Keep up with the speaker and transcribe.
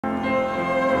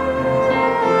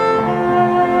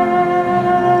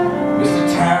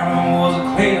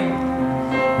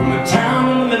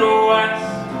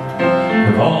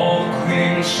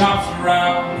shops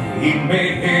around, he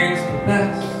made his the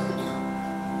best.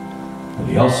 But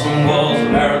he also was a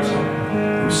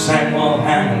baritone who sang while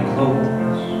hanging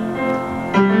clothes.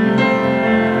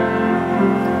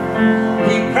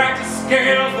 He practiced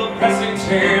scales while pressing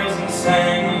tails and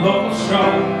sang in local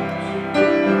shows.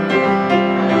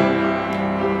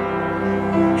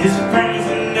 His friends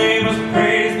and neighbors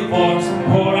praised the voice that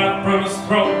poured out from his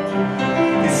throat.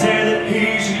 They said that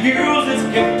he should use his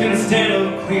gift instead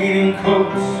of cleaning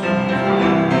coats.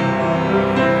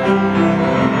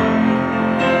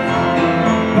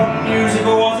 But music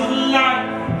was his life,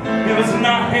 it was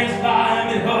not his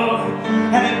livelihood,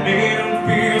 and it made him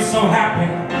feel so happy,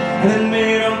 and it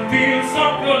made him feel so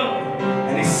good.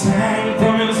 And he sang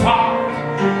from his heart,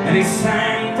 and he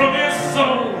sang from his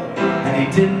soul, and he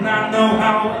did not know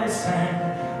how he sang,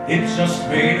 it just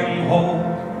made him whole.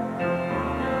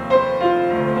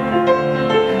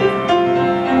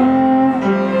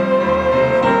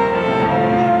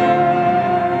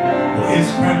 His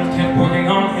friends kept working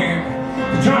on him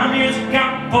to try music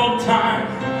out full time.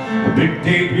 A big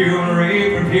debut and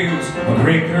rave reviews, a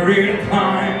great career to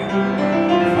climb.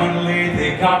 Finally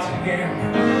they got to him,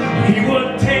 he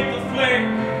would take the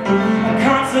flame. A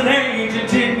concert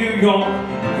agent in New York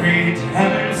agreed to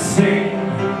have him sing.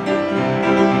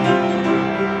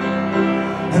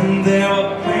 And there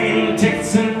were plane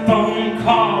tickets and phone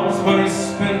calls when he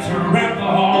spent to rent the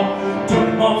hall.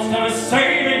 Took most of his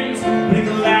savings, but he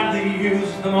gladly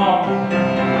used them all.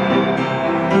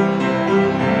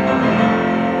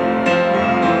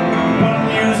 But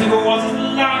music was his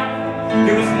life,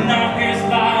 it was not his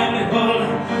livelihood,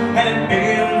 and it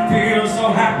made him feel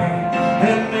so happy, and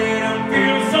it made him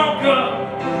feel so good.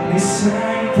 And he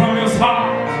sang from his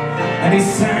heart, and he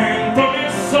sang from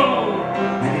his soul,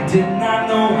 and he did not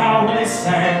know how he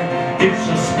sang, it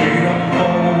just made him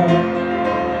whole.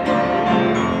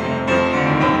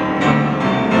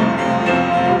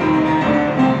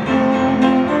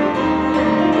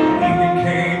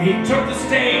 He took the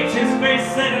stage, his face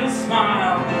set in a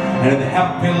smile, and in the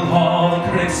half-filled hall the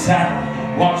critics sat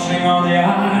watching on the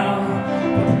aisle.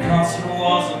 But the concert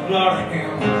was a blur to him,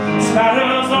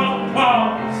 spatters of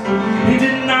applause. He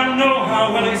did not know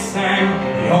how well he sang,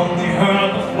 he only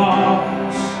heard the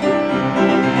flaws.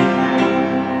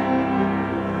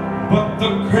 But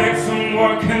the critics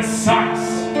were concise,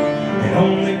 it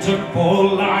only took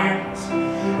 4 lines.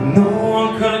 No one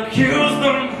could accuse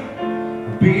them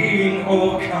being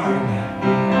overkind.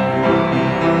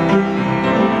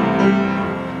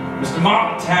 Mr.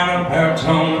 Martin Tanner,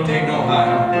 baritone of Dayton,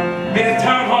 Ohio, made a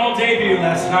town hall debut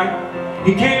last night.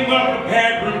 He came well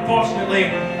prepared, but unfortunately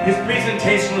his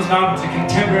presentation was not up to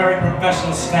contemporary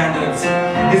professional standards.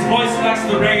 His voice lacks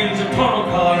the range of tonal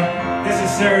color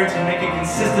necessary to make it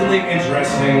consistently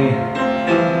interesting.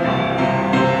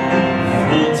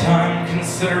 Full-time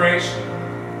consideration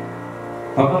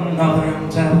of another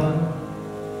endeavor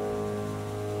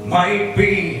might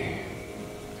be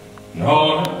in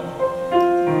order.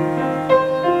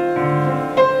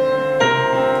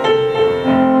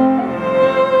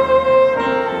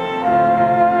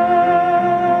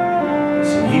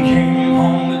 So he came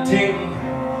home to Dayton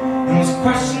and was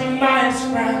questioned by his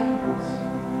friends.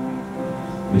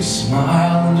 He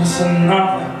smiled and just said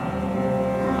nothing,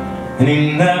 and he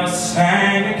never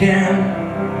sang again.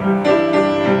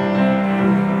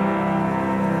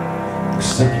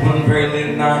 Except one very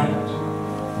late night,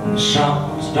 when the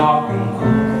shop was dark and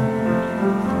cold.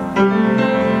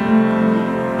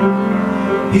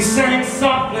 He sang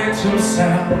softly to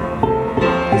himself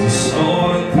as he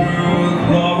sorted through the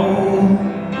clothes.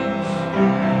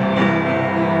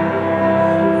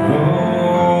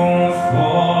 Oh,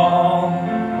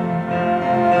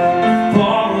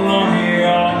 fall on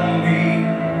your knees.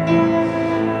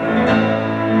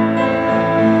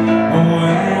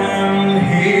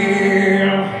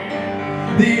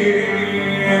 The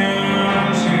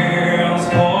angels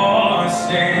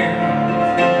voicing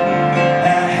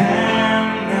at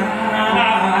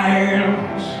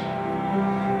night,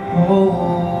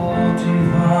 oh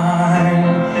divine,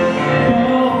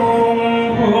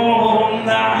 oh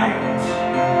night,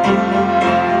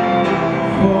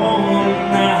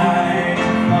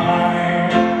 divine.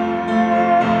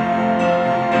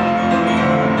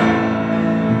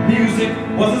 Music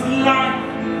was his life,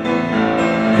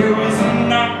 it was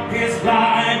not his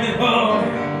livelihood,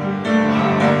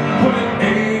 but it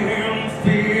made him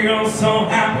feel so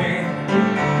happy,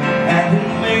 and it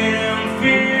made him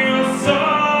feel so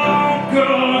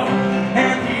good.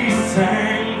 And he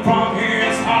sang from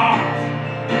his heart,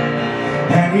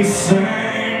 and he sang